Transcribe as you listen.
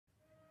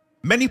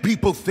Many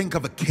people think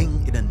of a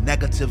king in a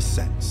negative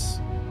sense.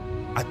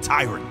 A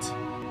tyrant,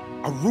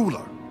 a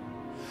ruler,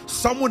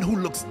 someone who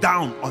looks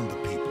down on the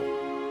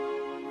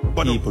people.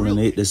 But people,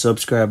 hit the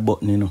subscribe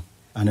button,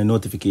 and the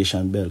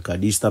notification bell, because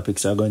these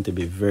topics are going to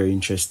be very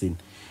interesting.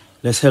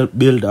 Let's help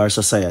build our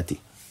society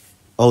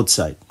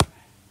outside.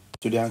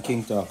 Today on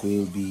King Talk,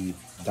 we'll be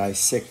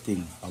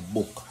dissecting a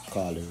book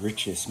called The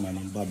Richest Man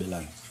in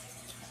Babylon.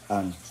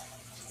 And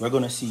we're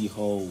going to see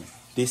how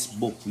this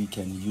book, we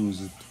can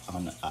use it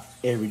on an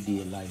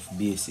everyday life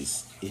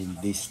basis in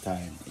this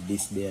time, in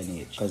this day and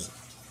age. Because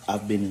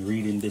I've been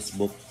reading this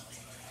book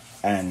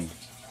and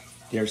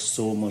there's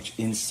so much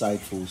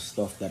insightful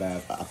stuff that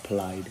I've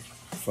applied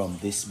from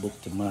this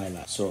book to my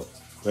life. So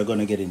we're going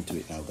to get into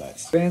it now,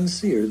 guys.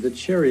 Seer, the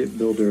chariot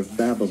builder of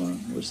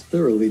Babylon, was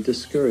thoroughly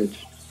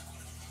discouraged.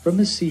 From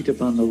his seat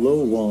upon the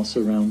low wall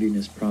surrounding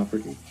his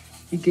property,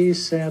 he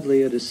gazed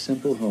sadly at his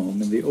simple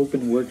home and the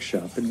open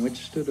workshop in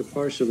which stood a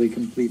partially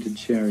completed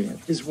chariot.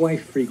 His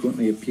wife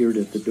frequently appeared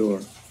at the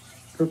door.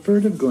 Her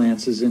furtive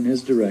glances in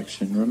his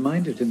direction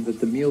reminded him that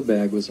the meal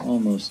bag was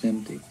almost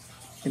empty,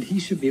 and he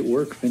should be at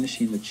work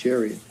finishing the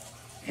chariot,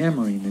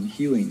 hammering and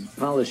hewing,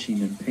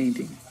 polishing and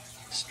painting,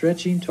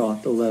 stretching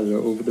taut the leather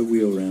over the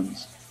wheel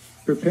rims,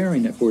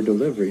 preparing it for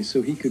delivery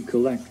so he could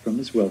collect from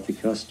his wealthy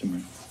customer.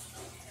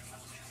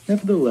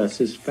 Nevertheless,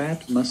 his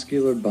fat,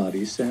 muscular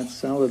body sat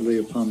solidly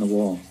upon the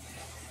wall.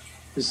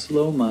 His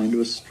slow mind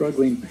was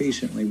struggling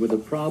patiently with a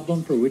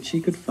problem for which he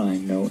could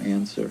find no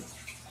answer.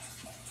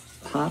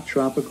 The hot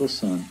tropical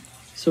sun,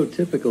 so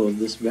typical of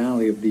this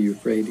valley of the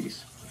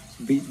Euphrates,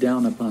 beat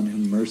down upon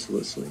him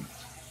mercilessly.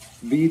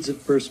 Beads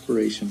of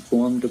perspiration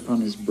formed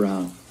upon his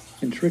brow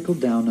and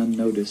trickled down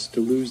unnoticed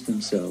to lose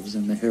themselves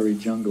in the hairy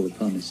jungle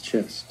upon his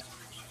chest.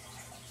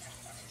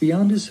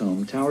 Beyond his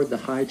home towered the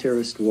high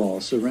terraced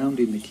wall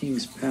surrounding the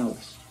king's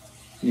palace.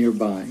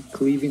 Nearby,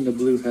 cleaving the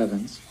blue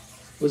heavens,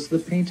 was the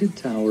painted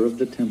tower of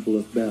the Temple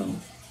of Bel.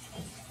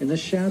 In the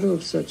shadow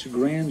of such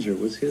grandeur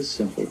was his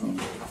simple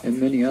home,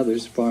 and many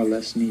others far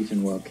less neat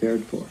and well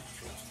cared for.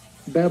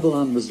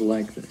 Babylon was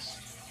like this,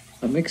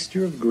 a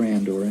mixture of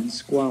grandeur and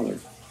squalor,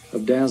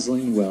 of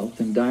dazzling wealth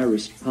and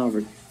direst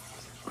poverty,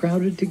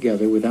 crowded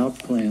together without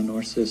plan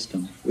or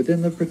system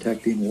within the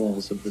protecting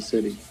walls of the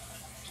city.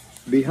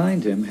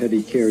 Behind him, had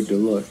he cared to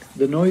look,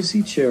 the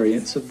noisy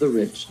chariots of the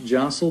rich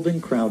jostled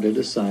and crowded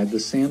aside the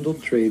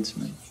sandaled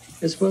tradesmen,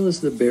 as well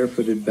as the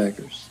barefooted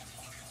beggars.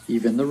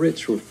 Even the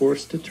rich were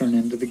forced to turn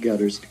into the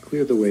gutters to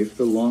clear the way for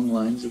the long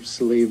lines of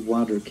slave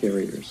water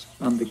carriers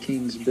on the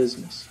king's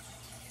business,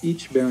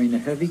 each bearing a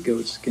heavy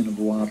goat skin of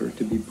water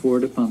to be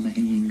poured upon the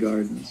hanging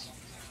gardens.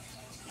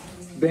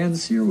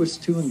 Seer was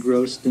too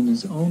engrossed in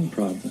his own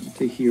problem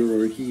to hear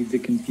or heed the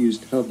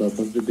confused hubbub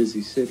of the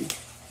busy city.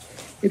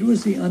 It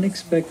was the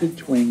unexpected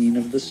twanging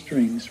of the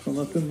strings from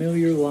a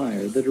familiar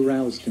lyre that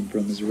aroused him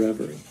from his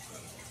reverie.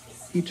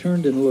 He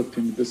turned and looked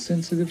into the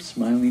sensitive,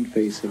 smiling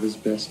face of his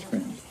best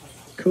friend,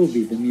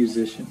 Kobe the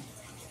musician.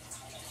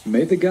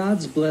 "May the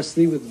gods bless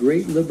thee with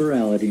great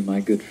liberality, my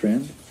good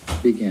friend,"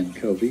 began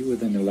Kobe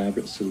with an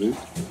elaborate salute.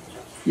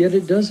 "Yet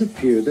it does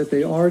appear that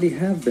they already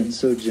have been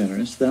so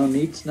generous thou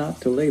needst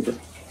not to labor.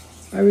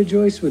 I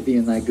rejoice with thee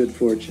in thy good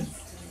fortune.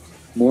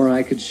 More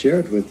I could share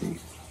it with thee.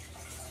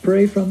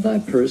 Pray from thy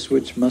purse,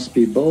 which must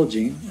be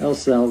bulging,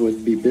 else thou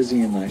would be busy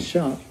in thy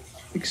shop,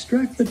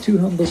 extract but 2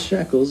 humble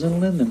shekels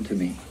and lend them to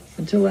me,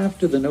 until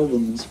after the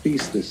nobleman's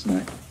feast this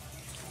night.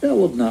 Thou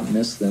wilt not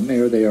miss them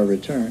ere they are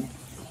returned."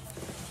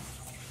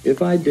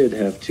 "If I did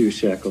have 2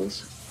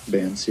 shekels,"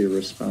 Seer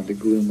responded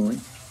gloomily,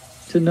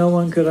 "to no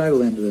one could I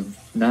lend them,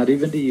 not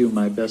even to you,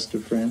 my best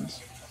of friends,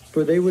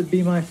 for they would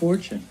be my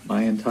fortune,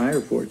 my entire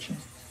fortune.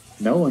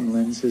 No one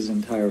lends his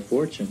entire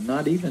fortune,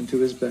 not even to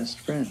his best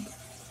friend."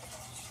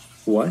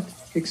 "What?"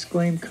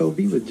 exclaimed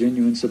Kobe with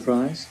genuine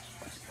surprise.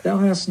 "Thou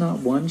hast not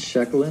 1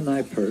 shekel in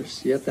thy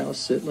purse, yet thou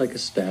sit like a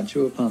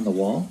statue upon the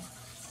wall?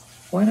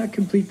 Why not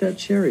complete that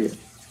chariot?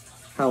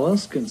 How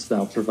else canst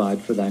thou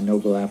provide for thy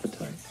noble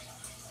appetite?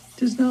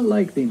 'Tis not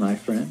like thee, my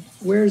friend.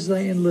 Where is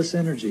thy endless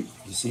energy?"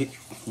 You see,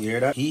 you hear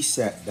that? He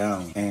sat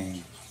down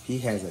and he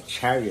has a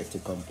chariot to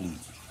complete.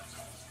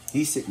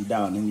 He's sitting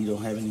down and he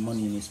don't have any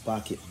money in his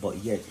pocket,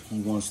 but yet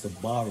he wants to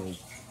borrow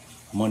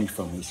money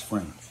from his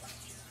friend.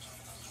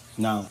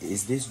 Now,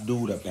 is this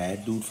dude a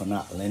bad dude for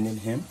not lending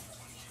him?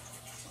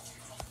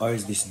 Or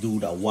is this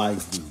dude a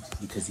wise dude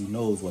because he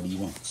knows what he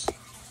wants?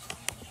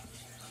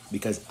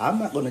 Because I'm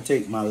not going to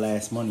take my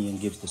last money and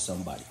give it to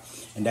somebody.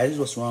 And that is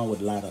what's wrong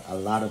with a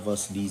lot of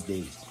us these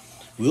days.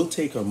 We'll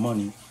take our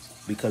money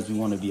because we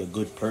want to be a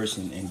good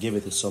person and give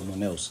it to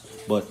someone else.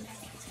 But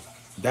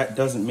that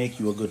doesn't make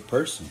you a good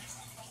person.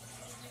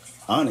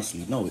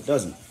 Honestly, no, it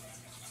doesn't.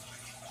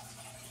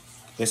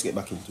 Let's get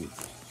back into it.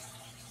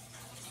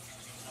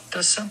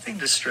 "Does something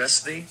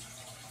distress thee?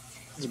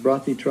 Has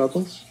brought thee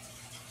troubles?"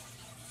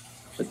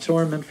 "A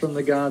torment from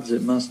the gods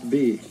it must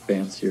be,"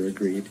 Seer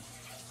agreed.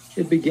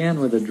 "It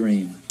began with a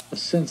dream, a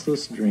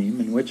senseless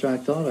dream in which I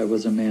thought I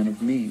was a man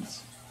of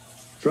means.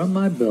 From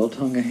my belt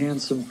hung a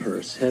handsome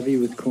purse, heavy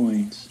with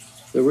coins.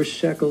 There were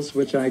shekels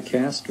which I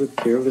cast with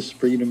careless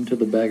freedom to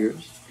the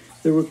beggars.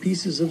 There were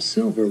pieces of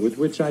silver with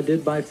which I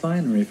did buy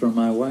finery for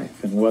my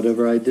wife, and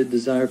whatever I did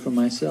desire for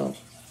myself.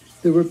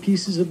 There were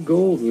pieces of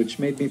gold which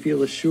made me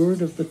feel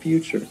assured of the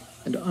future,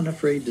 and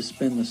unafraid to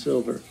spend the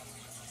silver.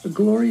 A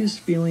glorious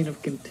feeling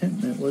of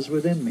contentment was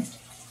within me.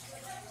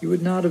 You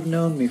would not have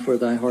known me for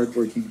thy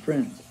hard-working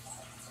friend,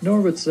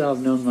 nor wouldst thou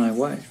have known my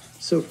wife,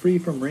 so free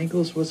from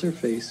wrinkles was her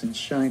face and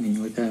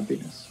shining with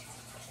happiness.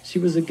 She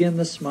was again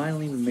the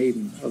smiling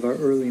maiden of our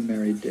early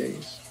married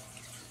days.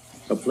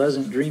 A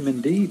pleasant dream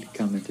indeed,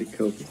 commented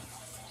Kobe.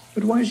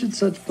 But why should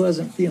such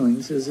pleasant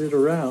feelings as it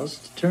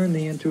aroused turn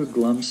thee into a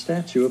glum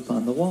statue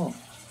upon the wall?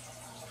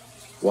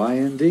 Why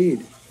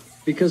indeed?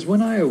 Because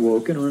when I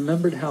awoke and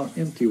remembered how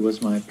empty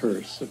was my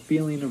purse, a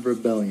feeling of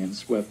rebellion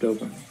swept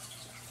over me.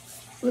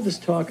 Let us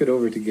talk it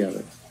over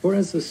together, for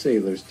as the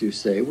sailors do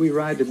say, we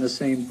ride in the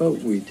same boat,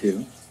 we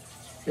two.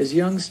 As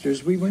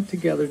youngsters, we went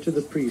together to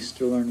the priest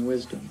to learn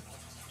wisdom.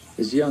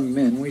 As young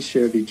men, we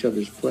shared each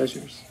other's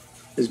pleasures.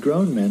 As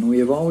grown men, we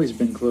have always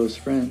been close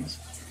friends.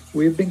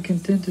 We have been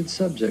contented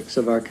subjects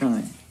of our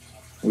kind.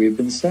 We have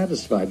been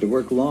satisfied to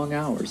work long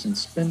hours and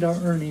spend our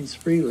earnings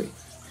freely.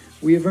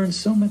 We have earned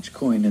so much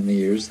coin in the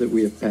years that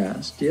we have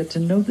passed, yet to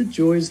know the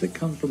joys that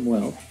come from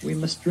wealth, we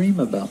must dream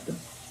about them.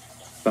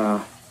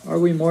 Bah, are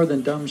we more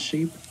than dumb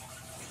sheep?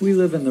 We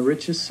live in the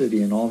richest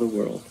city in all the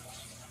world.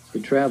 The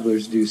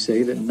travelers do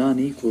say that none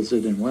equals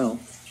it in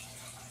wealth.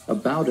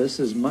 About us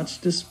is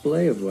much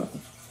display of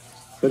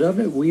wealth, but of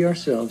it we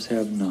ourselves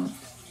have not.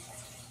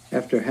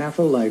 After half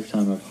a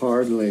lifetime of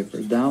hard labor,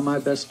 thou, my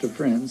best of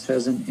friends,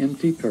 hast an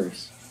empty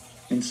purse,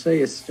 and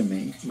sayest to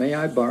me, may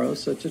I borrow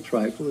such a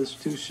trifle as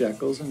 2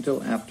 shekels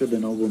until after the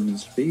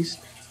nobleman's feast?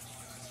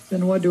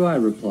 Then what do I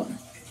reply?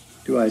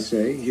 Do I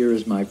say, here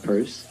is my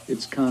purse,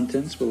 its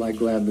contents will I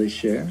gladly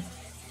share?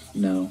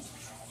 No,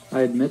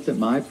 I admit that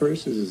my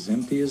purse is as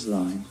empty as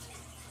thine.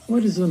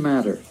 What is the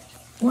matter?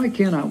 Why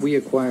cannot we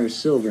acquire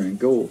silver and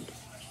gold,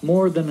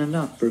 more than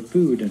enough for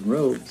food and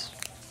robes?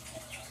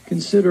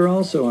 Consider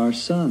also our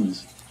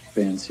sons,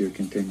 Fancier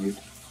continued.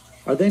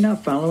 Are they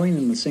not following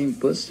in the same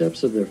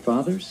footsteps of their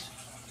fathers?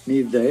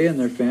 Need they and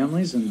their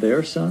families and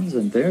their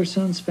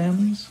sons'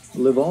 families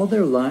live all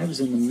their lives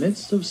in the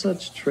midst of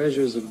such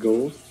treasures of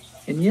gold,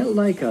 and yet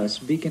like us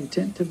be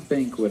content to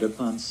banquet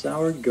upon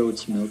sour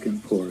goat's milk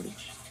and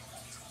porridge?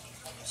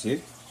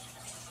 See?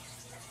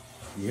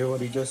 You hear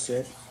what he just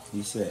said?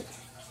 He said,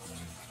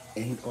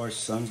 ain't our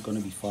sons going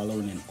to be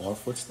following in our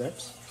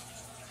footsteps?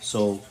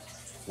 So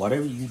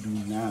whatever you do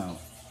now,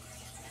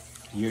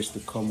 years to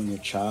come when your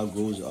child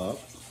grows up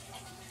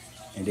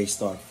and they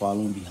start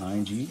following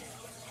behind you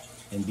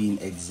and being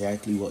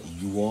exactly what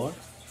you are,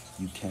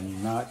 you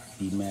cannot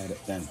be mad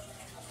at them,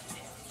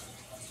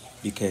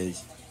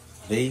 because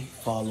they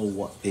follow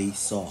what they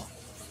saw.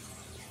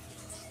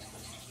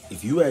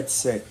 If you had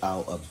set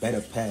out a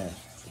better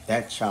path,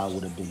 that child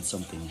would have been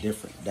something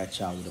different. That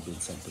child would have been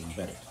something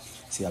better.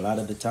 See, a lot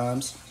of the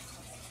times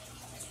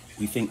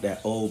we think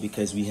that, oh,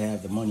 because we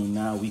have the money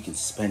now, we can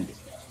spend it.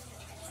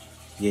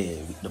 Yeah,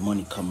 the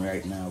money come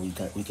right now,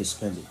 we can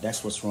spend it.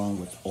 That's what's wrong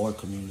with our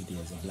community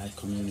as a black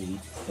community.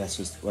 That's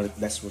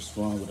what's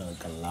wrong with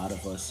a lot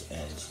of us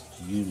as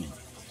human,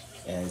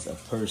 as a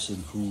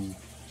person who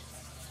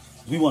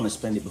we want to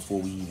spend it before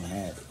we even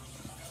have it.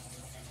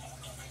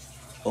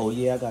 Oh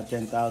yeah, I got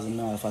 10,000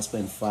 now. If I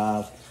spend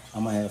 5,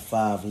 I'm gonna have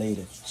 5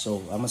 later. So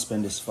I'm gonna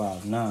spend this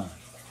 5 now.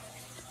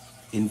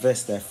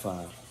 Invest that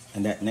 5,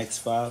 and that next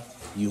 5,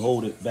 you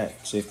hold it back.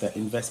 So if that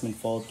investment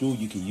falls through,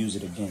 you can use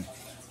it again.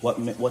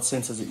 What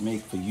sense does it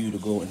make for you to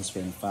go and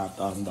spend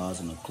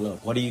 $5,000 in a club?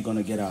 What are you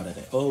gonna get out of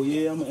that? Oh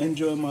yeah, I'm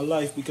enjoying my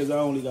life because I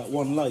only got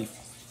one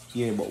life.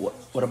 Yeah, but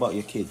what about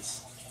your kids?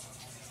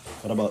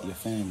 What about your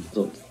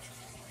family?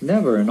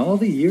 Never in all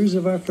the years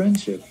of our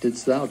friendship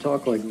didst thou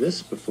talk like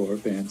this before,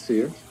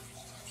 Fancier.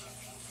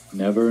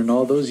 Never in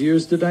all those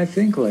years did I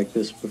think like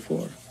this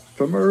before.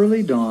 From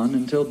early dawn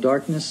until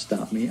darkness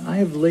stopped me, I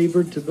have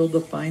labored to build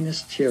the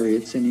finest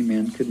chariots any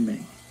man could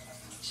make,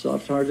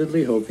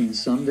 soft-heartedly hoping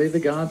someday the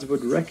gods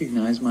would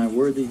recognize my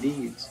worthy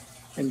deeds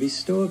and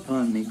bestow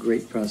upon me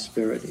great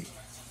prosperity.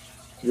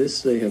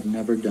 This they have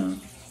never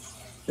done.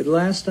 At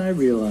last I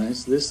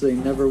realize this they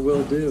never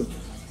will do.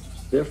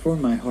 Therefore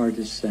my heart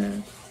is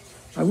sad.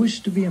 I wish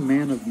to be a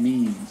man of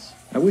means.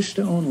 I wish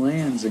to own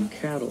lands and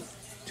cattle,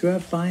 to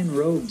have fine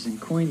robes and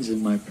coins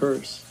in my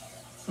purse.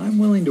 I am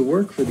willing to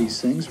work for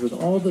these things with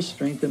all the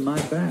strength in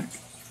my back,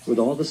 with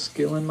all the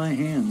skill in my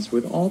hands,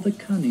 with all the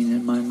cunning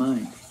in my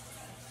mind.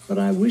 But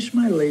I wish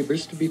my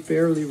labors to be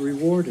fairly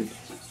rewarded.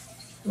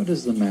 What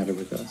is the matter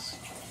with us?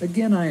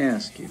 Again I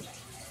ask you,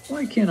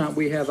 why cannot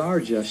we have our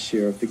just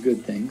share of the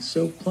good things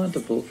so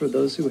plentiful for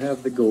those who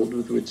have the gold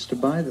with which to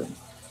buy them?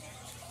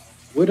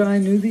 Would I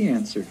knew the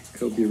answer,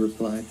 Kobe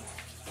replied.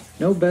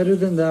 No better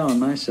than thou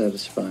am I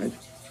satisfied.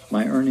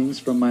 My earnings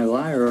from my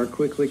lyre are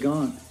quickly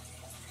gone.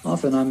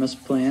 Often I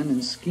must plan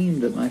and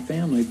scheme that my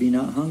family be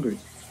not hungry.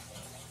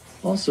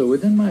 Also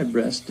within my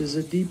breast is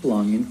a deep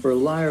longing for a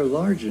lyre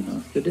large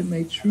enough that it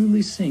may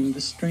truly sing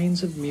the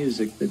strains of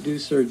music that do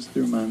surge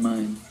through my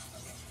mind.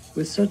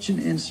 With such an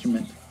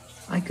instrument,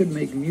 I could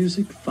make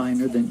music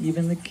finer than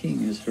even the king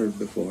has heard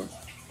before.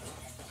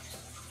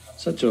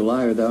 Such a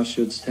lyre thou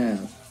shouldst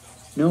have.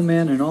 No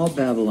man in all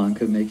Babylon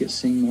could make it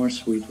sing more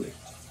sweetly.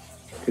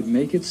 Could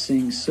make it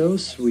sing so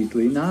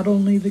sweetly, not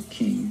only the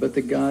king, but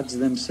the gods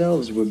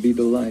themselves would be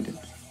delighted.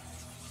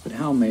 But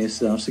how mayest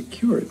thou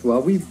secure it,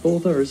 while we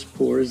both are as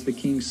poor as the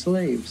king's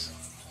slaves?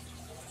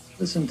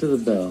 Listen to the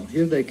bell.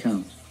 Here they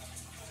come.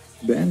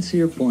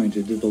 Bansier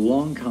pointed to the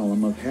long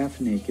column of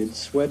half-naked,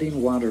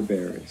 sweating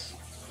water-bearers,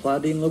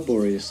 plodding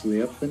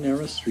laboriously up the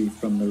narrow street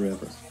from the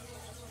river.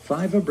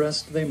 5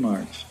 abreast they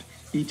marched,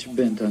 each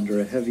bent under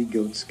a heavy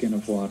goatskin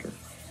of water.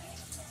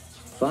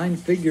 Fine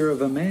figure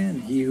of a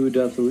man, he who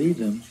doth lead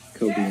them,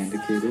 Kobe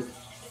indicated.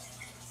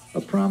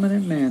 A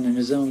prominent man in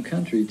his own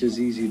country, 'tis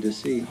easy to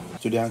see.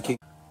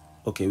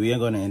 Okay, we ain't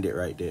gonna end it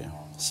right there.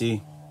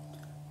 See,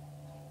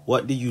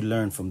 what did you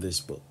learn from this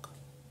book?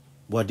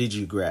 What did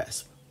you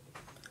grasp?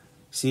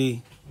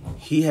 See,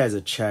 he has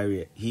a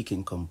chariot he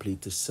can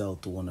complete to sell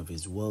to one of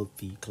his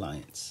wealthy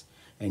clients.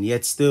 And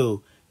yet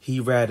still, he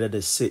rather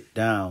to sit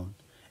down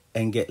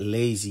and get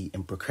lazy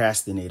and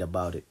procrastinate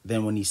about it.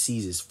 Then when he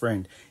sees his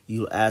friend,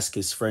 he'll ask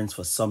his friends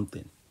for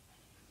something.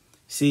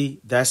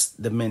 See, that's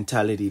the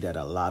mentality that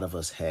a lot of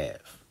us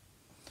have.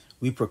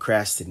 We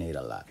procrastinate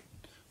a lot.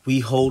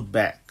 We hold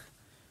back.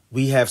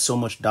 We have so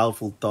much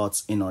doubtful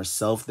thoughts in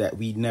ourselves that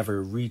we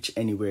never reach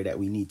anywhere that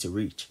we need to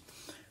reach.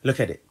 Look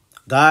at it.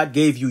 God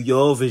gave you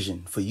your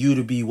vision for you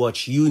to be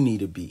what you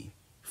need to be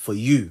for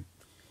you.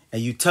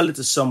 And you tell it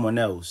to someone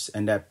else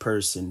and that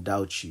person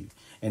doubts you.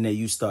 And then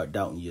you start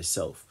doubting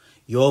yourself.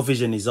 Your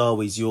vision is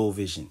always your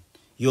vision.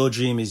 Your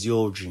dream is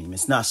your dream.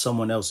 It's not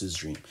someone else's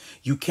dream.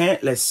 You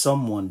can't let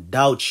someone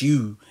doubt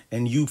you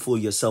and you fool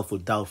yourself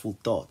with doubtful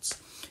thoughts.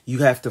 You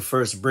have to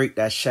first break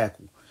that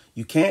shackle.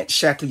 You can't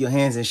shackle your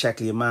hands and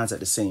shackle your minds at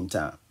the same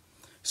time.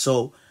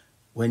 So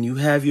when you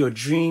have your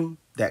dream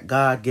that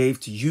God gave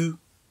to you,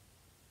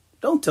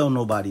 don't tell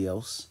nobody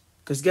else.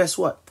 Because guess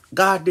what?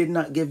 God did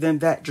not give them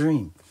that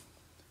dream.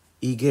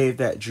 He gave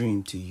that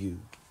dream to you.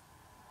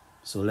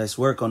 So let's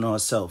work on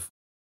ourselves.